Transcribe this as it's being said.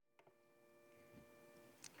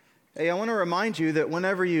Hey, I want to remind you that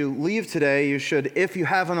whenever you leave today, you should, if you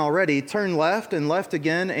haven't already, turn left and left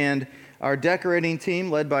again. And our decorating team,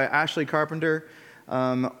 led by Ashley Carpenter,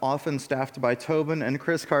 often staffed by Tobin and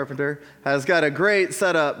Chris Carpenter, has got a great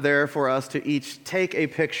setup there for us to each take a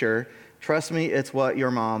picture. Trust me, it's what your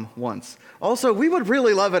mom wants. Also, we would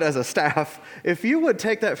really love it as a staff if you would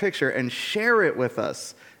take that picture and share it with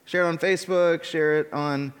us. Share it on Facebook, share it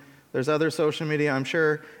on... There's other social media, I'm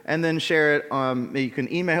sure, and then share it. You can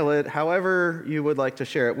email it, however you would like to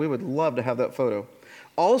share it. We would love to have that photo.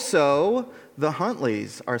 Also, the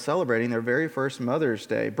Huntleys are celebrating their very first Mother's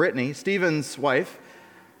Day. Brittany, Stephen's wife,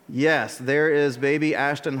 yes, there is baby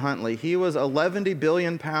Ashton Huntley. He was 11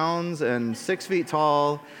 billion pounds and 6 feet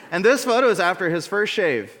tall, and this photo is after his first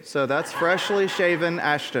shave. So that's freshly shaven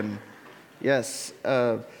Ashton. Yes.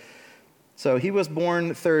 So he was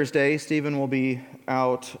born Thursday. Stephen will be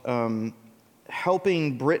out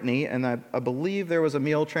helping Brittany, and I believe there was a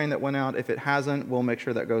meal train that went out. If it hasn't, we'll make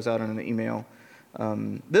sure that goes out in an email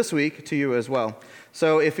this week to you as well.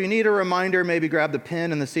 So if you need a reminder, maybe grab the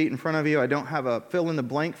pen in the seat in front of you. I don't have a fill in the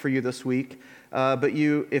blank for you this week, but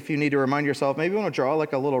if you need to remind yourself, maybe you want to draw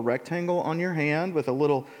like a little rectangle on your hand with a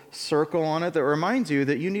little circle on it that reminds you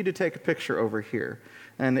that you need to take a picture over here.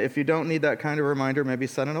 And if you don't need that kind of reminder, maybe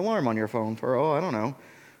set an alarm on your phone for,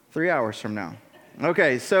 3 hours from now.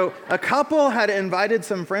 Okay, so a couple had invited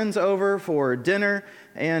some friends over for dinner,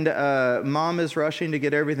 and mom is rushing to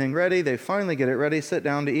get everything ready. They finally get it ready, sit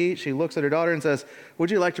down to eat. She looks at her daughter and says,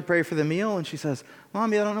 "Would you like to pray for the meal?" And she says,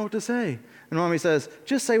 "Mommy, I don't know what to say." And Mommy says,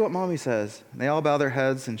 "Just say what Mommy says." And they all bow their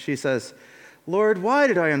heads, and she says, "Lord, why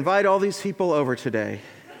did I invite all these people over today?"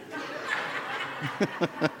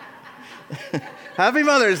 Happy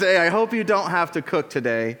Mother's Day. I hope you don't have to cook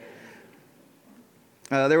today.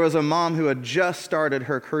 There was a mom who had just started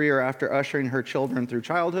her career after ushering her children through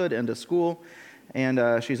childhood into school,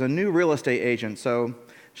 and she's a new real estate agent, so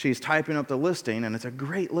she's typing up the listing, and it's a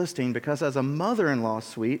great listing because it has a mother-in-law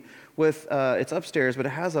suite it's upstairs, but it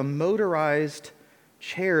has a motorized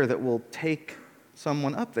chair that will take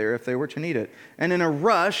someone up there if they were to need it. And in a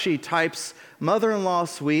rush, she types, "Mother-in-law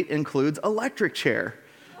suite includes electric chair."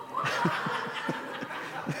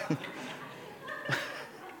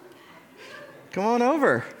 Come on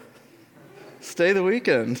over. Stay the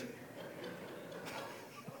weekend.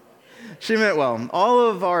 She meant well. All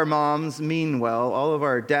of our moms mean well. All of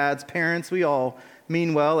our dads, parents, we all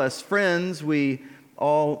mean well. As friends, we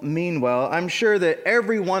all mean well. I'm sure that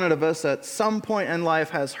every one of us at some point in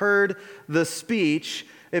life has heard the speech,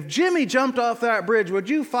 "If Jimmy jumped off that bridge, would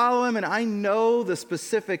you follow him?" And I know the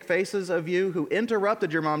specific faces of you who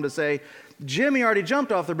interrupted your mom to say, "Jimmy already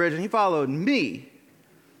jumped off the bridge and he followed me."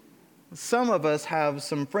 Some of us have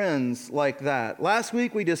some friends like that. Last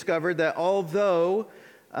week we discovered that although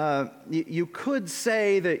you could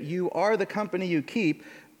say that you are the company you keep,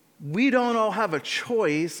 we don't all have a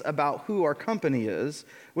choice about who our company is.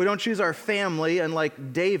 We don't choose our family, and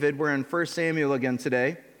like David, we're in 1 Samuel again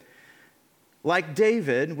today. Like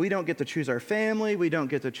David, we don't get to choose our family, we don't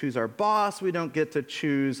get to choose our boss, we don't get to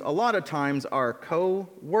choose, a lot of times, our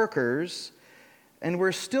co-workers, and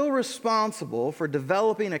we're still responsible for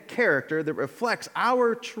developing a character that reflects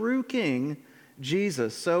our true King,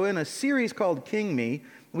 Jesus. So in a series called King Me,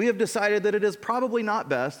 we have decided that it is probably not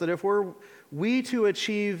best that if we to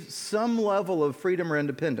achieve some level of freedom or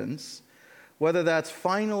independence, whether that's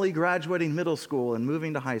finally graduating middle school and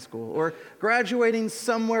moving to high school, or graduating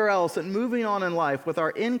somewhere else and moving on in life with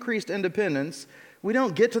our increased independence, we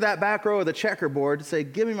don't get to that back row of the checkerboard to say,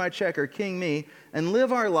 "Give me my checker, King me," and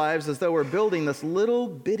live our lives as though we're building this little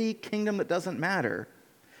bitty kingdom that doesn't matter.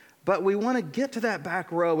 But we want to get to that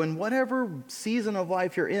back row in whatever season of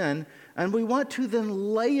life you're in, and we want to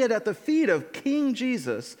then lay it at the feet of King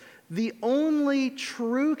Jesus, the only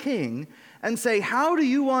true King, and say, "How do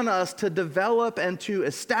you want us to develop and to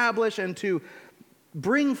establish and to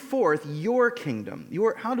bring forth your kingdom?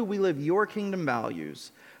 How do we live your kingdom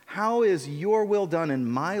values? How is your will done in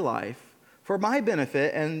my life for my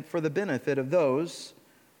benefit and for the benefit of those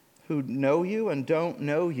who know you and don't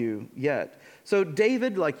know you yet?" So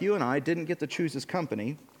David, like you and I, didn't get to choose his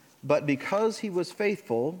company, but because he was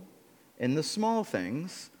faithful in the small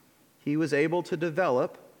things, he was able to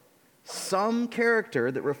develop some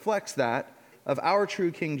character that reflects that of our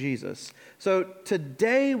true King Jesus. So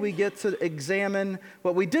today we get to examine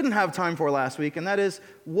what we didn't have time for last week, and that is,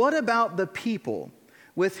 what about the people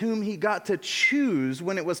with whom he got to choose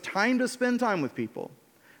when it was time to spend time with people?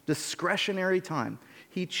 Discretionary time.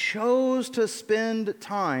 He chose to spend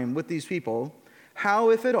time with these people. How,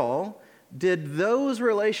 if at all, did those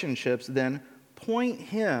relationships then point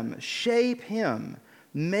him, shape him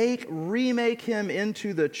remake him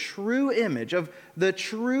into the true image of the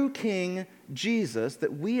true King Jesus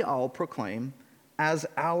that we all proclaim as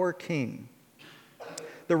our King.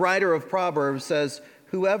 The writer of Proverbs says,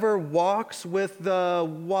 whoever walks with the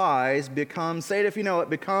wise becomes, say it if you know it,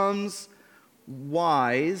 becomes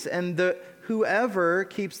wise, and whoever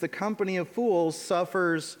keeps the company of fools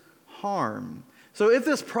suffers harm. So if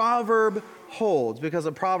this proverb holds, because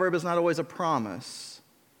a proverb is not always a promise,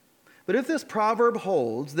 but if this proverb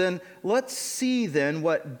holds, then let's see then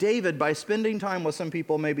what David, by spending time with some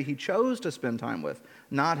people maybe he chose to spend time with,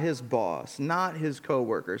 not his boss, not his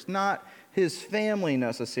co-workers, not his family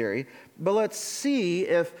necessary, but let's see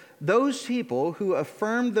if those people who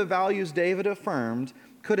affirmed the values David affirmed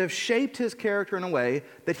could have shaped his character in a way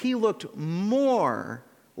that he looked more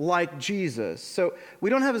like Jesus. So we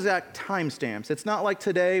don't have exact timestamps. It's not like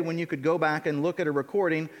today when you could go back and look at a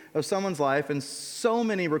recording of someone's life, and so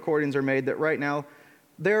many recordings are made that right now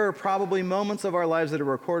there are probably moments of our lives that are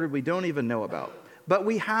recorded we don't even know about. But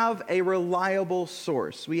we have a reliable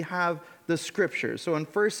source. We have the scriptures. So in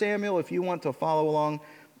 1 Samuel, if you want to follow along,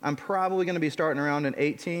 I'm probably going to be starting around in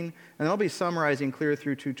 18, and I'll be summarizing clear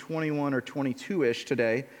through to 21 or 22-ish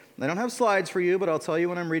today. I don't have slides for you, but I'll tell you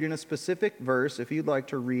when I'm reading a specific verse if you'd like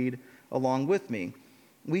to read along with me.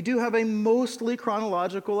 We do have a mostly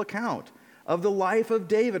chronological account of the life of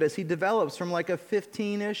David as he develops from like a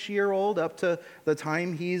 15-ish year old up to the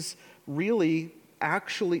time he's really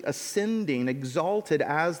actually ascending, exalted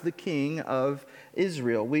as the king of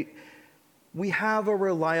Israel. We have a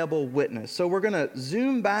reliable witness. So we're going to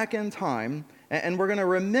zoom back in time, and we're going to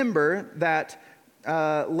remember that,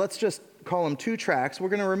 let's just call them two tracks. We're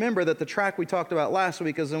going to remember that the track we talked about last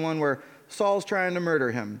week is the one where Saul's trying to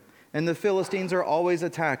murder him, and the Philistines are always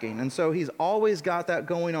attacking. And so he's always got that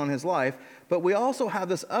going on in his life. But we also have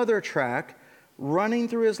this other track running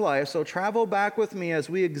through his life. So travel back with me as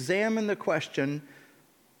we examine the question,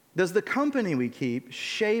 does the company we keep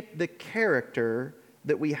shape the character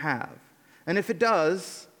that we have? And if it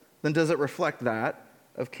does, then does it reflect that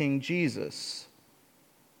of King Jesus?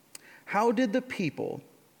 How did the people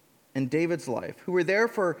in David's life, who were there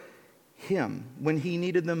for him when he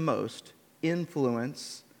needed them most,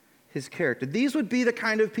 influence his character? These would be the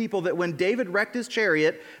kind of people that when David wrecked his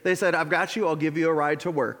chariot, they said, I've got you, I'll give you a ride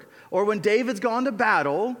to work. Or when David's gone to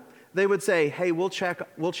battle, they would say, hey, we'll check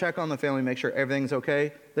on the family, make sure everything's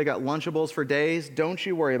okay. They got Lunchables for days. Don't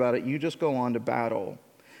you worry about it. You just go on to battle.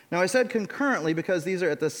 Now, I said concurrently because these are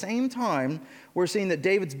at the same time we're seeing that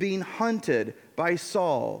David's being hunted by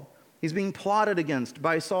Saul. He's being plotted against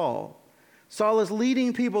by Saul. Saul is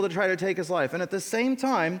leading people to try to take his life. And at the same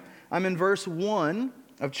time, I'm in verse 1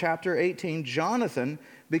 of chapter 18, Jonathan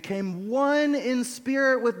became one in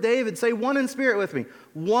spirit with David. Say one in spirit with me.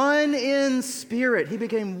 One in spirit. He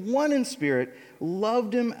became one in spirit,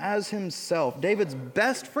 loved him as himself. David's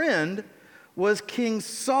best friend was King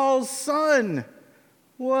Saul's son.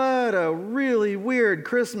 What a really weird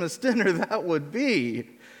Christmas dinner that would be.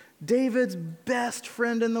 David's best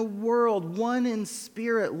friend in the world, one in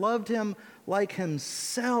spirit, loved him like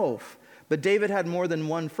himself. But David had more than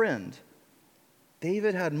one friend.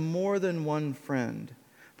 David had more than one friend.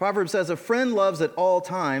 Proverbs says, a friend loves at all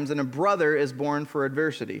times, and a brother is born for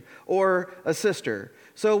adversity, or a sister.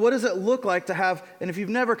 So what does it look like to have, and if you've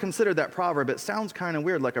never considered that proverb, it sounds kind of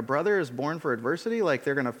weird, like a brother is born for adversity, like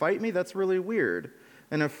they're going to fight me? That's really weird.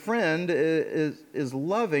 And a friend is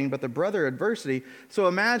loving, but the brother adversity. So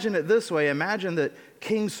imagine it this way. Imagine that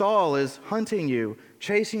King Saul is hunting you,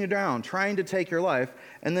 chasing you down, trying to take your life.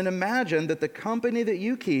 And then imagine that the company that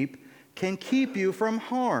you keep can keep you from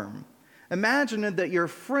harm. Imagine that your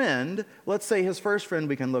friend, let's say his first friend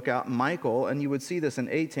we can look at, Michal, and you would see this in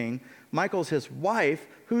 18. Michal's his wife,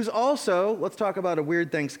 who's also, let's talk about a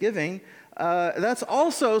weird Thanksgiving, that's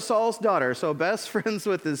also Saul's daughter. So best friends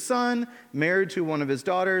with his son, married to one of his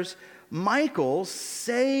daughters. Michal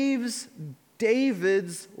saves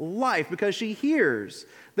David's life because she hears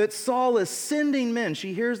that Saul is sending men.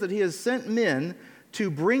 She hears that he has sent men to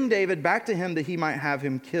bring David back to him that he might have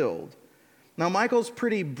him killed. Now, Michal's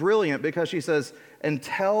pretty brilliant because she says,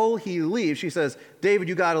 until he leaves, she says, David,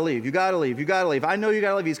 you got to leave. You got to leave. You got to leave. I know you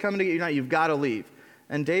got to leave. He's coming to get you tonight. You've got to leave.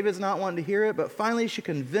 And David's not wanting to hear it, but finally she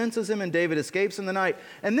convinces him, and David escapes in the night.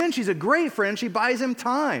 And then she's a great friend. She buys him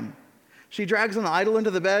time. She drags an idol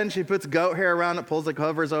into the bed, and she puts goat hair around it, pulls the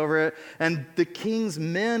covers over it. And the king's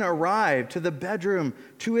men arrive to the bedroom,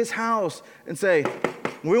 to his house, and say,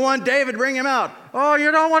 we want David, bring him out. Oh,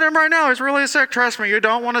 you don't want him right now. He's really sick. Trust me, you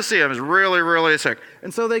don't want to see him. He's really, really sick.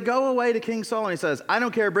 And so they go away to King Saul, and he says, I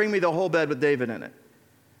don't care. Bring me the whole bed with David in it.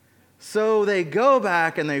 So they go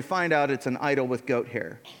back, and they find out it's an idol with goat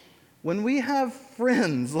hair. When we have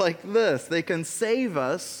friends like this, they can save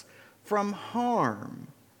us from harm.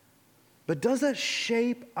 But does that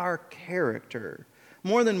shape our character?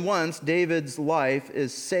 More than once, David's life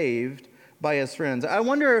is saved by his friends. I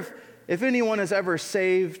wonder if anyone has ever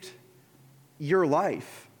saved your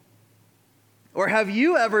life. Or have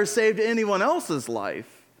you ever saved anyone else's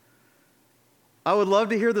life? I would love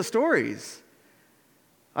to hear the stories.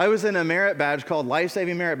 I was in a merit badge called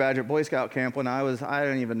Life-Saving Merit Badge at Boy Scout camp when I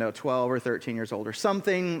don't even know, 12 or 13 years old or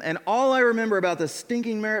something. And all I remember about this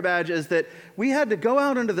stinking merit badge is that we had to go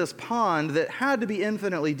out into this pond that had to be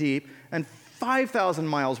infinitely deep and 5,000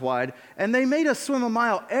 miles wide. And they made us swim a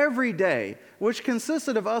mile every day, which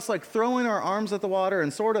consisted of us like throwing our arms at the water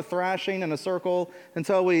and sort of thrashing in a circle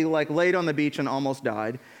until we like laid on the beach and almost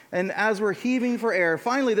died. And as we're heaving for air,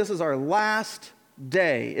 finally this is our last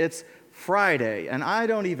day. It's Friday, and I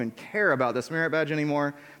don't even care about this merit badge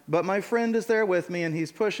anymore, but my friend is there with me, and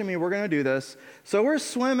he's pushing me. We're going to do this. So we're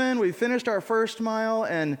swimming. We finished our first mile,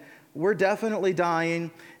 and we're definitely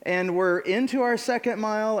dying, and we're into our second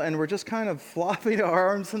mile, and we're just kind of flopping our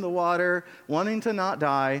arms in the water, wanting to not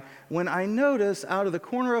die, when I notice out of the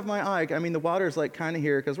corner of my eye, I mean, the water's like kind of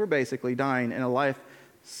here, because we're basically dying in a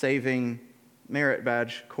life-saving merit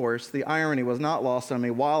badge course. The irony was not lost on me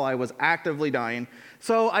while I was actively dying.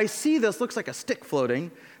 So I see this, looks like a stick floating,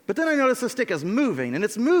 but then I notice the stick is moving, and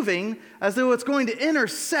it's moving as though it's going to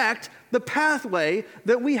intersect the pathway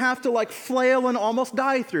that we have to like flail and almost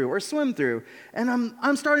die through or swim through. And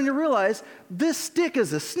I'm starting to realize this stick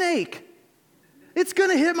is a snake. It's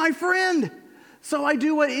going to hit my friend. So I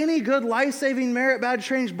do what any good life-saving merit badge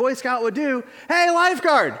trained Boy Scout would do. Hey,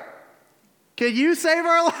 lifeguard, can you save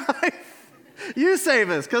our life? You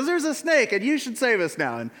save us, because there's a snake, and you should save us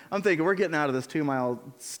now. And I'm thinking, we're getting out of this 2-mile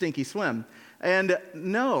stinky swim. And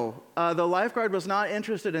no, the lifeguard was not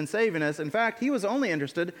interested in saving us. In fact, he was only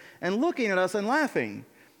interested in looking at us and laughing.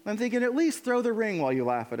 I'm thinking, at least throw the ring while you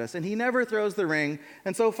laugh at us. And he never throws the ring.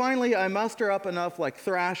 And so finally, I muster up enough like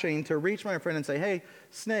thrashing to reach my friend and say, hey,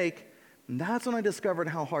 snake. And that's when I discovered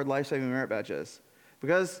how hard life-saving merit badge is.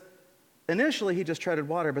 Because initially, he just treaded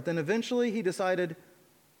water, but then eventually he decided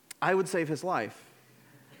I would save his life,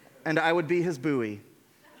 and I would be his buoy.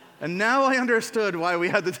 And now I understood why we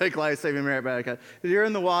had to take life-saving merit badge. You're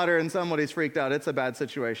in the water and somebody's freaked out. It's a bad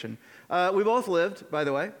situation. We both lived, by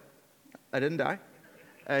the way. I didn't die.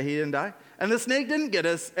 He didn't die. And the snake didn't get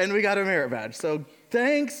us, and we got a merit badge. So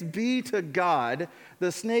thanks be to God,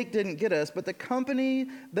 the snake didn't get us, but the company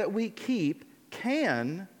that we keep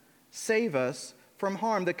can save us from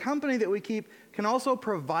harm. The company that we keep can also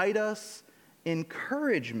provide us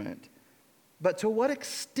encouragement. But to what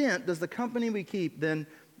extent does the company we keep then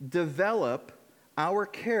develop our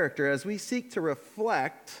character as we seek to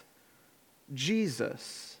reflect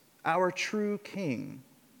Jesus, our true King?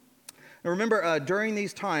 Now remember, during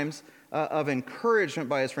these times of encouragement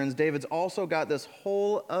by his friends, David's also got this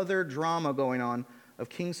whole other drama going on of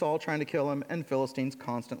King Saul trying to kill him and Philistines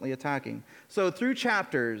constantly attacking. So through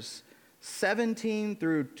chapters 17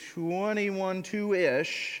 through 21,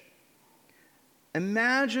 2-ish,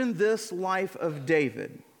 imagine this life of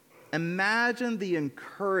David. Imagine the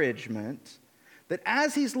encouragement that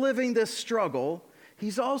as he's living this struggle,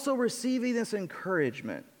 he's also receiving this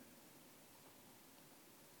encouragement.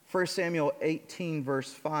 1 Samuel 18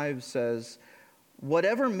 verse 5 says,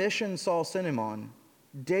 whatever mission Saul sent him on,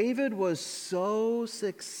 David was so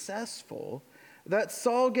successful that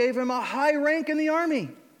Saul gave him a high rank in the army.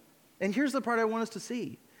 And here's the part I want us to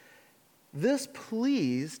see. This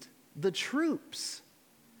pleased the troops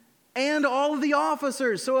and all of the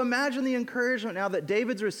officers. So imagine the encouragement now that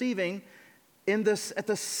David's receiving in this at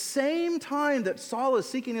the same time that Saul is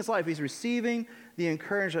seeking his life. He's receiving the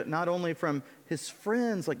encouragement not only from his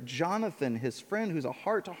friends like Jonathan, his friend who's a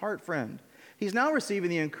heart-to-heart friend. He's now receiving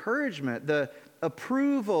the encouragement, the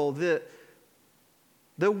approval, that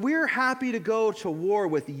we're happy to go to war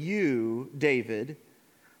with you, David,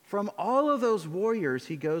 from all of those warriors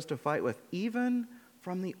he goes to fight with, even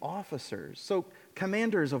from the officers. So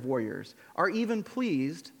commanders of warriors are even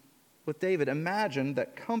pleased with David. Imagine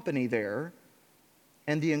that company there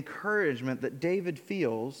and the encouragement that David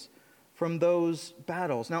feels from those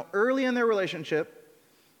battles. Now, early in their relationship,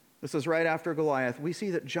 this is right after Goliath, we see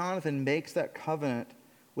that Jonathan makes that covenant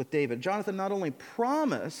with David. Jonathan not only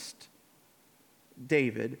promised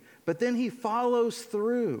David, but then he follows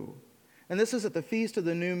through. And this is at the Feast of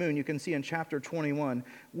the New Moon. You can see in chapter 21.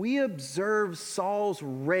 We observe Saul's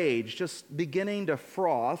rage just beginning to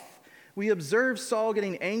froth. We observe Saul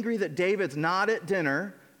getting angry that David's not at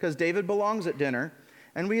dinner, because David belongs at dinner.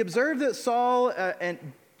 And we observe that Saul and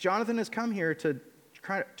Jonathan has come here to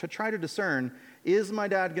try to discern, Is my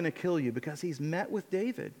dad going to kill you? Because he's met with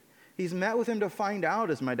David. He's met with him to find out,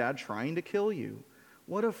 is my dad trying to kill you?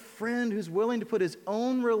 What a friend who's willing to put his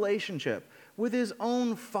own relationship with his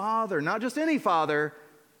own father, not just any father,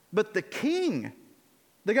 but the king.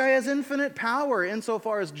 The guy has infinite power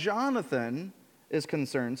insofar as Jonathan is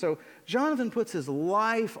concerned. So Jonathan puts his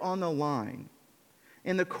life on the line.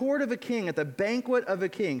 In the court of a king, at the banquet of a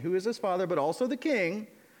king, who is his father, but also the king,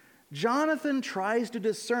 Jonathan tries to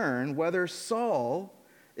discern whether Saul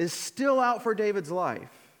is still out for David's life.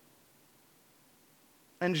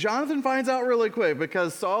 And Jonathan finds out really quick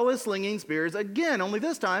because Saul is slinging spears again, only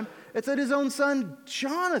this time it's at his own son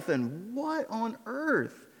Jonathan. What on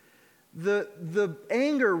earth? The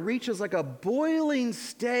anger reaches like a boiling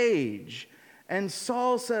stage, and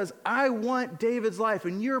Saul says, I want David's life,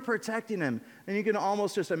 and you're protecting him. And you can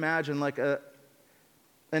almost just imagine like an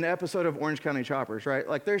episode of Orange County Choppers, right?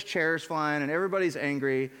 Like there's chairs flying, and everybody's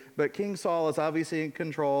angry, but King Saul is obviously in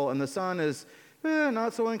control, and the son is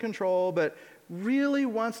not so in control, but really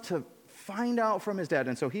wants to find out from his dad.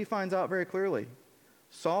 And so he finds out very clearly.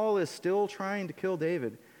 Saul is still trying to kill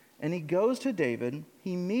David. And he goes to David,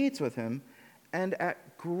 he meets with him, and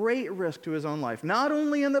at great risk to his own life, not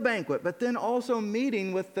only in the banquet, but then also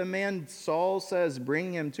meeting with the man Saul says,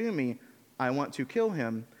 bring him to me, I want to kill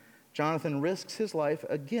him. Jonathan risks his life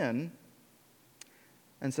again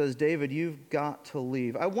and says, David, you've got to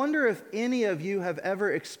leave. I wonder if any of you have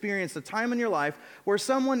ever experienced a time in your life where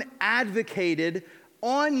someone advocated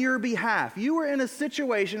on your behalf. You were in a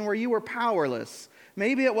situation where you were powerless.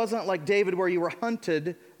 Maybe it wasn't like David where you were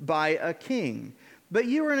hunted by a king, but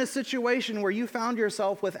you were in a situation where you found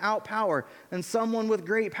yourself without power and someone with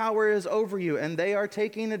great power is over you and they are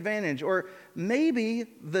taking advantage. Or maybe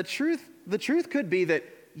the truth could be that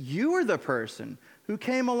you were the person who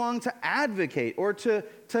came along to advocate or to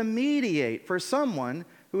mediate for someone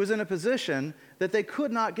who was in a position that they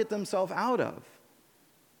could not get themselves out of.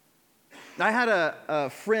 I had a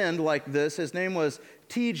friend like this. His name was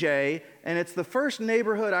TJ, and it's the first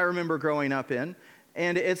neighborhood I remember growing up in.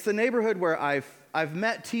 And it's the neighborhood where I've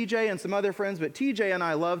met TJ and some other friends, but TJ and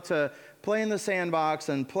I love to play in the sandbox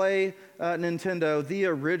and play Nintendo, the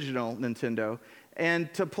original Nintendo,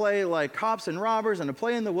 and to play like cops and robbers and to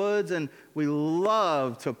play in the woods. And we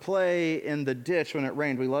love to play in the ditch when it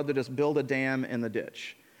rained. We love to just build a dam in the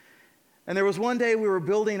ditch. And there was one day we were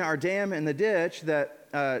building our dam in the ditch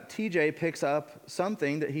that TJ picks up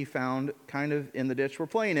something that he found kind of in the ditch we're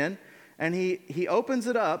playing in. And he opens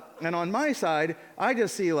it up, and on my side, I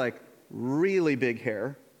just see like really big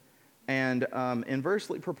hair and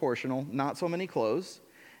inversely proportional, not so many clothes.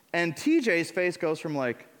 And TJ's face goes from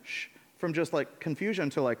just like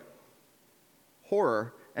confusion to like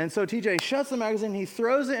horror. And so TJ shuts the magazine, he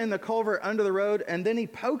throws it in the culvert under the road, and then he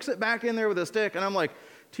pokes it back in there with a stick. And I'm like,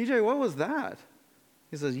 TJ, what was that?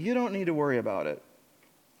 He says, you don't need to worry about it.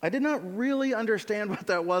 I did not really understand what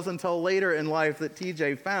that was until later in life that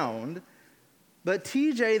TJ found. But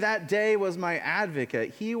TJ that day was my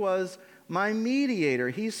advocate. He was my mediator.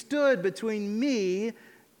 He stood between me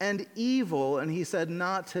and evil, and he said,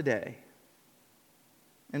 not today.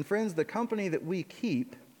 And friends, the company that we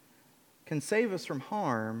keep can save us from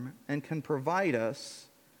harm and can provide us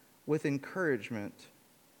with encouragement.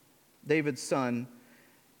 David's son,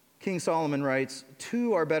 King Solomon, writes,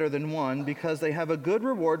 two are better than one because they have a good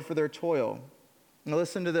reward for their toil. Now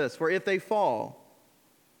listen to this. For if they fall,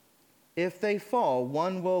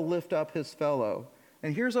 one will lift up his fellow.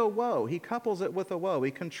 And here's a woe. He couples it with a woe.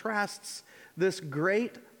 He contrasts this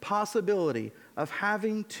great possibility of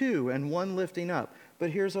having two and one lifting up.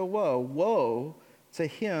 But here's a woe. Woe to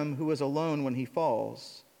him who is alone when he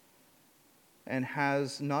falls and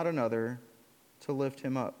has not another to lift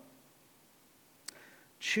him up.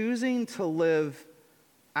 Choosing to live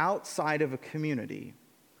outside of a community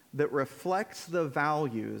that reflects the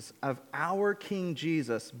values of our King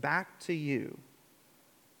Jesus back to you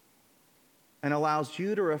and allows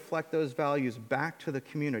you to reflect those values back to the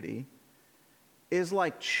community is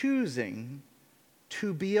like choosing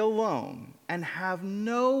to be alone and have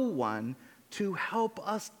no one to help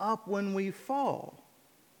us up when we fall.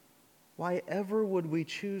 Why ever would we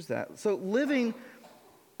choose that? So living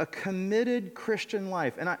a committed Christian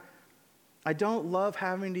life, and I don't love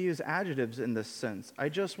having to use adjectives in this sense. I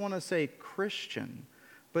just want to say Christian,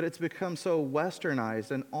 but it's become so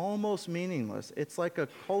westernized and almost meaningless. It's like a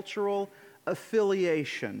cultural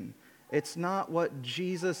affiliation. It's not what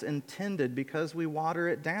Jesus intended because we water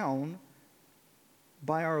it down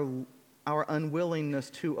by our unwillingness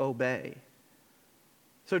to obey.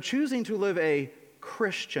 So choosing to live a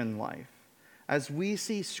Christian life, as we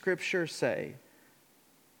see Scripture say,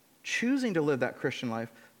 choosing to live that Christian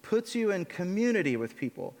life puts you in community with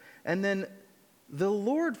people. And then the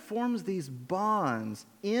Lord forms these bonds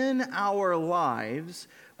in our lives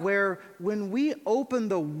where when we open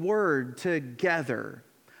the Word together,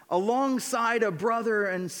 alongside a brother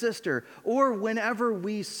and sister, or whenever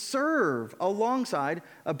we serve alongside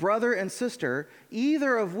a brother and sister,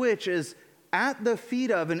 either of which is at the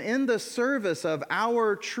feet of and in the service of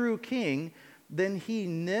our true King, then He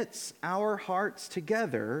knits our hearts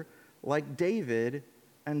together like David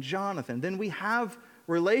and Jonathan. Then we have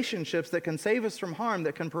relationships that can save us from harm,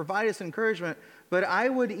 that can provide us encouragement, but I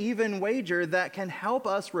would even wager that can help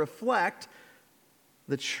us reflect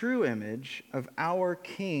the true image of our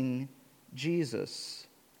King Jesus.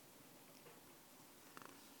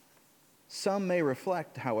 Some may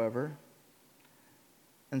reflect, however,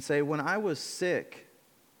 and say, when I was sick,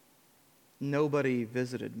 nobody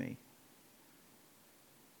visited me.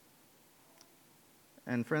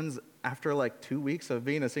 And friends, after like 2 weeks of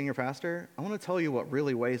being a senior pastor, I want to tell you what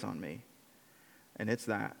really weighs on me. And it's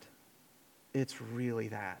that. It's really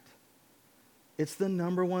that. It's the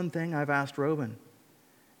number one thing I've asked Robin.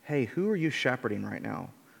 Hey, who are you shepherding right now?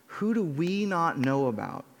 Who do we not know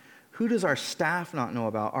about? Who does our staff not know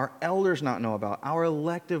about? Our elders not know about? Our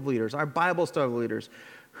elective leaders, our Bible study leaders?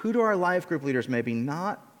 Who do our life group leaders maybe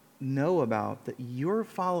not know about that you're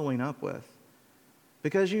following up with?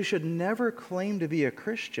 Because you should never claim to be a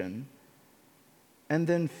Christian and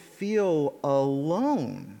then feel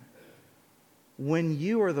alone when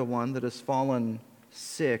you are the one that has fallen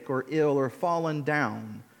sick or ill or fallen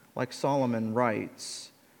down, like Solomon writes.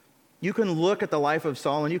 You can look at the life of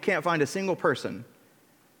Saul and you can't find a single person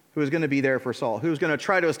who is going to be there for Saul, who's going to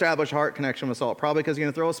try to establish a heart connection with Saul, probably because he's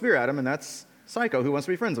going to throw a spear at him, and that's psycho. Who wants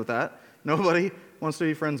to be friends with that? Nobody wants to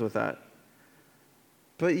be friends with that.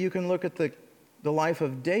 But you can look at the life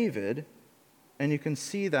of David, and you can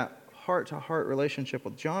see that heart-to-heart relationship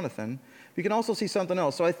with Jonathan. You can also see something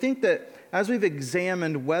else. So I think that as we've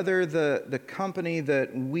examined whether the company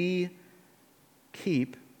that we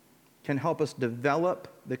keep can help us develop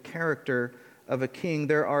the character of a king,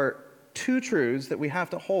 there are two truths that we have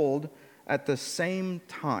to hold at the same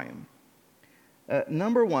time.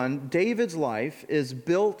 Number one, David's life is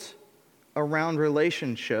built around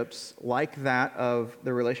relationships like that of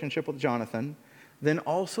the relationship with Jonathan, then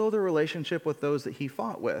also the relationship with those that he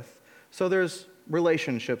fought with. So there's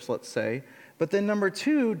relationships, let's say. But then number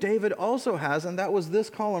two, David also has, and that was this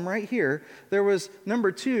column right here, there was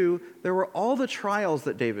number two, there were all the trials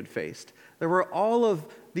that David faced. There were all of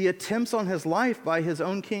the attempts on his life by his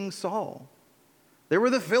own king Saul. There were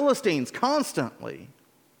the Philistines constantly.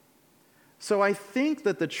 So I think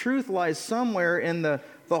that the truth lies somewhere in the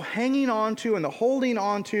hanging on to and the holding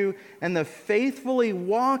on to and the faithfully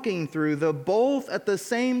walking through the both at the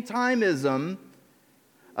same timeism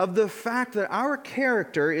of the fact that our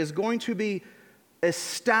character is going to be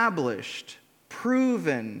established,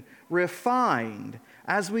 proven, refined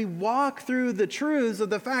as we walk through the truths of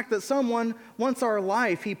the fact that someone wants our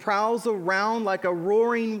life. He prowls around like a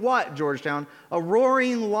roaring what, Georgetown? A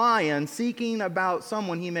roaring lion seeking about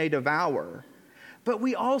someone he may devour. But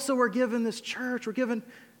we also are given this church, we're given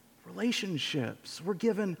relationships, we're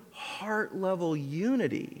given heart-level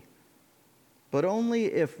unity, but only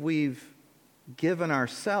if we've given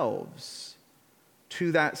ourselves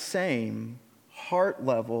to that same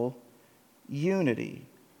heart-level unity.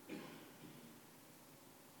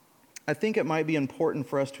 I think it might be important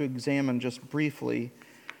for us to examine just briefly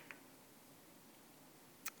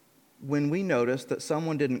when we notice that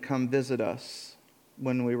someone didn't come visit us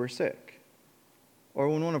when we were sick, or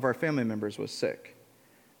when one of our family members was sick.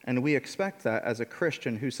 And we expect that as a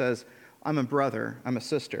Christian who says, I'm a brother, I'm a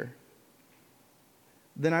sister.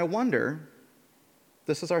 Then I wonder,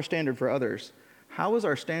 this is our standard for others, how is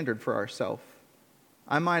our standard for ourselves?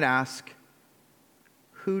 I might ask,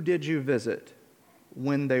 who did you visit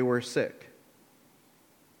when they were sick?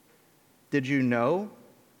 Did you know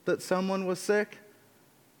that someone was sick?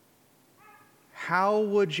 How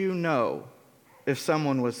would you know if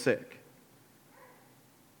someone was sick?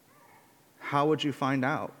 How would you find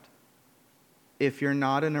out if you're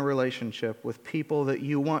not in a relationship with people that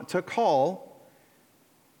you want to call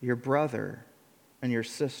your brother and your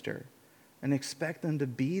sister and expect them to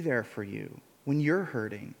be there for you when you're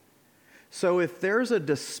hurting? So if there's a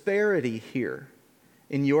disparity here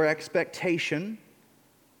in your expectation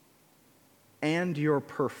and your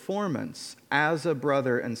performance as a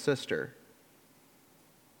brother and sister,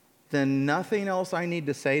 then nothing else I need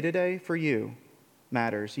to say today for you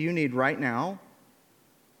matters. You need right now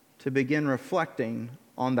to begin reflecting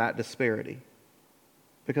on that disparity.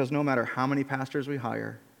 Because no matter how many pastors we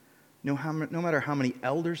hire, no matter how many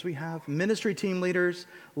elders we have, ministry team leaders,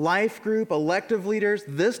 life group, elective leaders,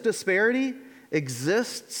 this disparity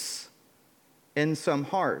exists in some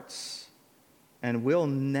hearts and will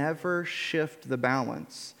never shift the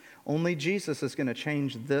balance. Only Jesus is going to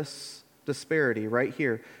change this disparity right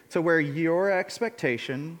here to where your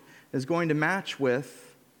expectation is going to match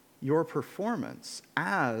with your performance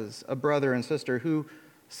as a brother and sister who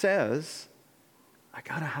says, I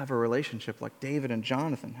got to have a relationship like David and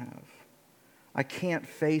Jonathan have. I can't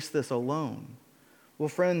face this alone. Well,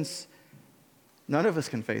 friends, none of us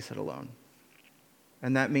can face it alone.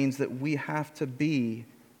 And that means that we have to be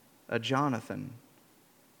a Jonathan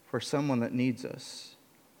for someone that needs us.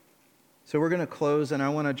 So we're going to close, and I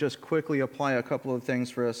want to just quickly apply a couple of things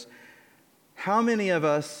for us. How many of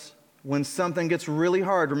us, when something gets really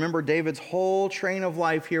hard, remember David's whole train of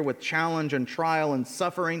life here with challenge and trial and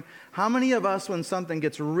suffering, how many of us, when something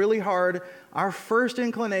gets really hard, our first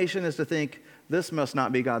inclination is to think, this must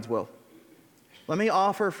not be God's will? Let me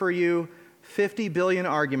offer for you 50 billion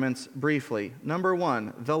arguments briefly. Number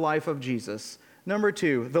 1, the life of Jesus. Number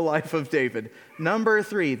 2, the life of David. Number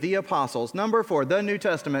 3, the apostles. Number 4, the New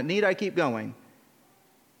Testament. Need I keep going?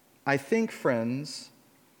 I think, friends,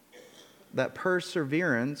 that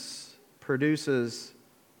perseverance produces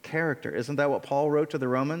character. Isn't that what Paul wrote to the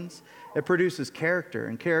Romans? It produces character,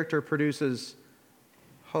 and character produces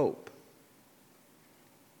hope.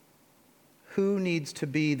 Who needs to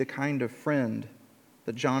be the kind of friend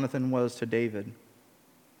that Jonathan was to David?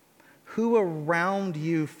 Who around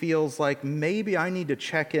you feels like maybe I need to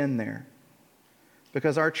check in there?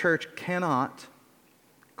 Because our church cannot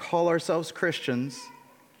call ourselves Christians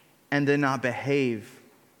and then not behave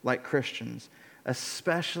like Christians,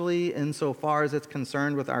 especially insofar as it's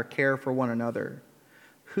concerned with our care for one another.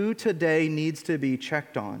 Who today needs to be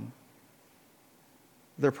checked on?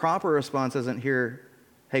 The proper response isn't here,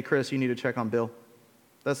 hey, Chris, you need to check on Bill.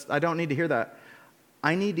 I don't need to hear that.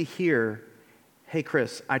 I need to hear, hey,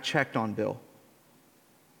 Chris, I checked on Bill.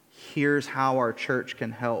 Here's how our church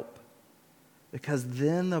can help. Because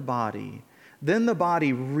then the body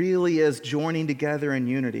really is joining together in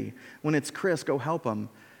unity. When it's Chris, go help them.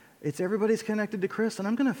 It's everybody's connected to Chris, and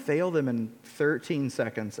I'm going to fail them in 13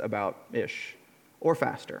 seconds about-ish, or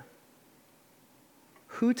faster.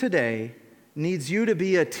 Who today needs you to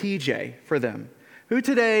be a TJ for them? Who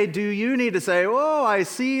today do you need to say, oh, I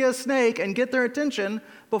see a snake, and get their attention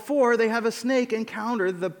before they have a snake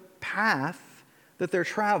encounter the path that they're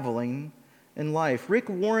traveling in life? Rick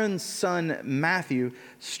Warren's son, Matthew,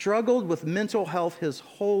 struggled with mental health his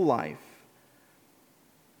whole life.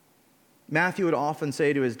 Matthew would often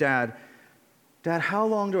say to his dad, Dad, how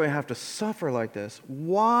long do I have to suffer like this?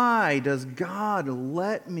 Why does God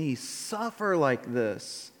let me suffer like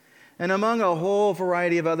this? And among a whole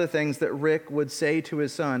variety of other things that Rick would say to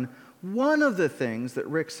his son, one of the things that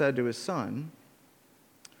Rick said to his son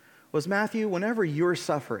was, Matthew, whenever you're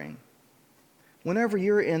suffering, whenever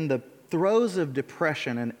you're in the throes of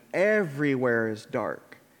depression and everywhere is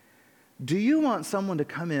dark, do you want someone to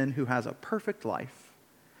come in who has a perfect life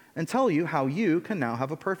and tell you how you can now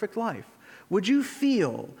have a perfect life? Would you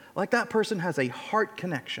feel like that person has a heart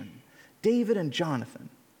connection, David and Jonathan?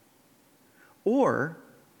 Or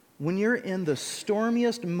when you're in the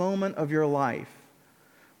stormiest moment of your life,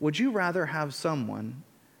 would you rather have someone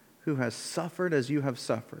who has suffered as you have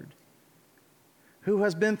suffered, who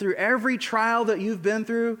has been through every trial that you've been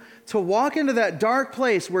through, to walk into that dark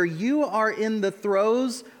place where you are in the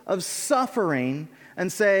throes of suffering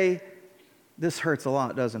and say, this hurts a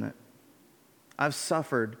lot, doesn't it? I've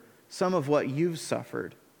suffered some of what you've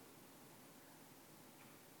suffered,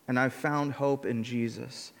 and I've found hope in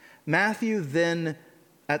Jesus. Matthew then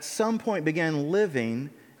at some point began living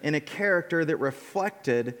in a character that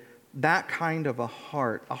reflected that kind of a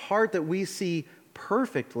heart that we see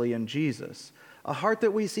perfectly in Jesus, a heart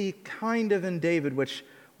that we see kind of in David, which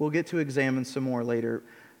we'll get to examine some more later.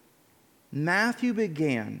 Matthew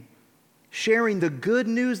began sharing the good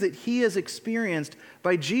news that he has experienced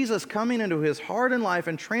by Jesus coming into his heart and life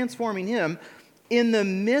and transforming him in the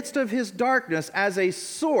midst of his darkness as a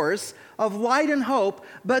source of light and hope,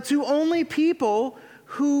 but to only people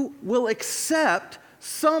who will accept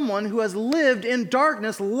someone who has lived in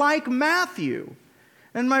darkness like Matthew.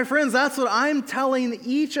 And my friends, that's what I'm telling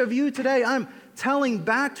each of you today. I'm telling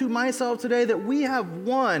back to myself today that we have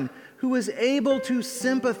one who is able to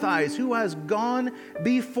sympathize, who has gone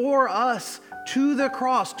before us to the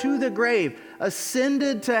cross, to the grave,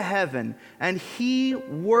 ascended to heaven, and he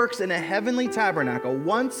works in a heavenly tabernacle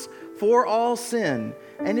once for all sin.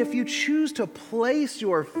 And if you choose to place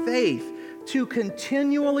your faith to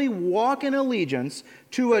continually walk in allegiance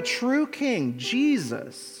to a true King,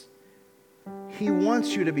 Jesus, He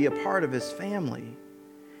wants you to be a part of his family.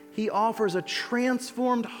 He offers a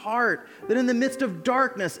transformed heart that in the midst of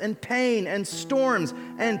darkness and pain and storms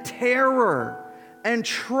and terror and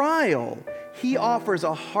trial, he offers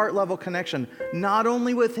a heart-level connection, not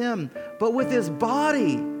only with him, but with his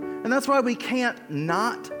body. And that's why we can't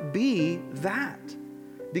not be that,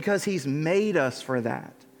 because he's made us for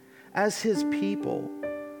that. As his people,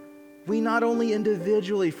 we not only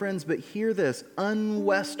individually, friends, but hear this,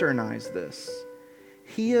 unwesternize this.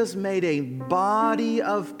 He has made a body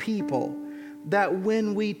of people that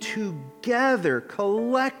when we together,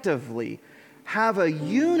 collectively, have a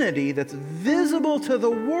unity that's visible to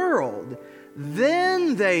the world,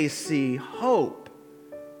 then they see hope.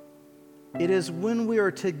 It is when we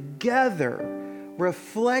are together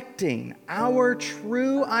reflecting our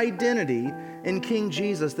true identity in King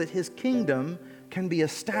Jesus that his kingdom can be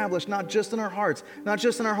established not just in our hearts, not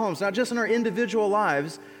just in our homes, not just in our individual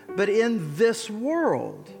lives, but in this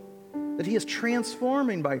world. That he is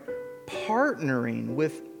transforming by partnering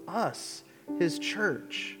with us, his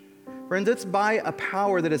church. Friends, it's by a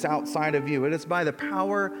power that is outside of you. It is by the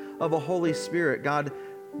power of a Holy Spirit, God,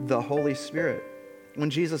 the Holy Spirit. When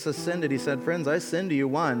Jesus ascended, he said, friends, I send to you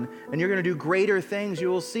one, and you're going to do greater things you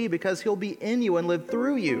will see because he'll be in you and live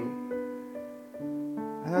through you.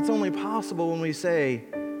 And that's only possible when we say,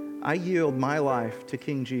 I yield my life to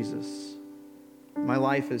King Jesus. My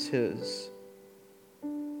life is his.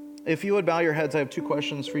 If you would bow your heads, I have two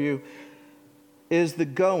questions for you. Is the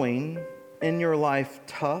going in your life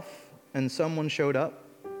tough and someone showed up?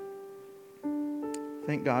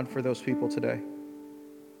 Thank God for those people today.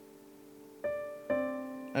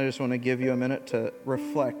 I just want to give you a minute to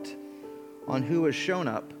reflect on who has shown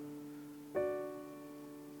up.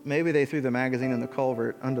 Maybe they threw the magazine in the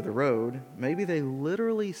culvert under the road. Maybe they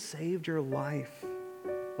literally saved your life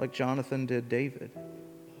like Jonathan did David.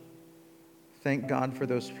 Thank God for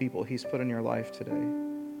those people he's put in your life today.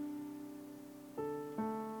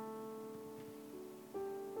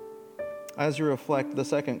 As you reflect, the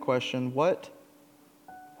second question, what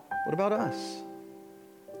about us?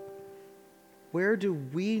 Where do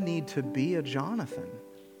we need to be a Jonathan?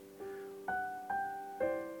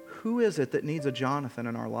 Who is it that needs a Jonathan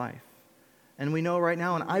in our life? And we know right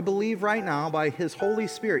now, and I believe right now by his Holy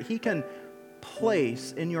Spirit, he can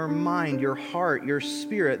place in your mind, your heart, your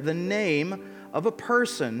spirit, the name of a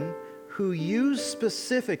person who you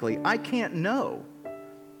specifically, I can't know,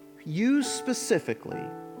 you specifically,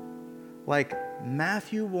 like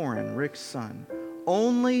Matthew Warren, Rick's son,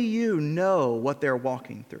 only you know what they're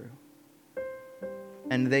walking through.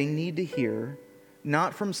 And they need to hear,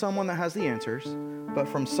 not from someone that has the answers, but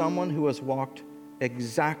from someone who has walked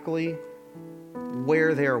exactly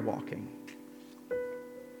where they're walking.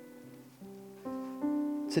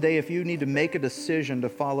 Today, if you need to make a decision to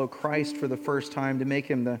follow Christ for the first time, to make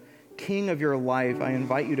him the king of your life, I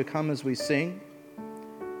invite you to come as we sing.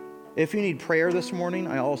 If you need prayer this morning,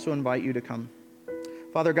 I also invite you to come.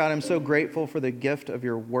 Father God, I'm so grateful for the gift of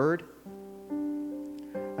your word.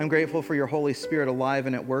 I'm grateful for your Holy Spirit alive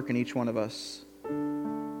and at work in each one of us.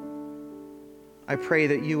 I pray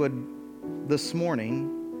that you would, this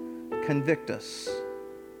morning, convict us.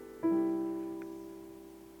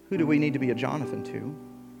 Who do we need to be a Jonathan to?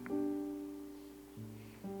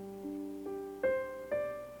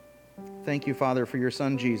 Thank you, Father, for your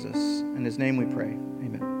Son, Jesus. In his name we pray.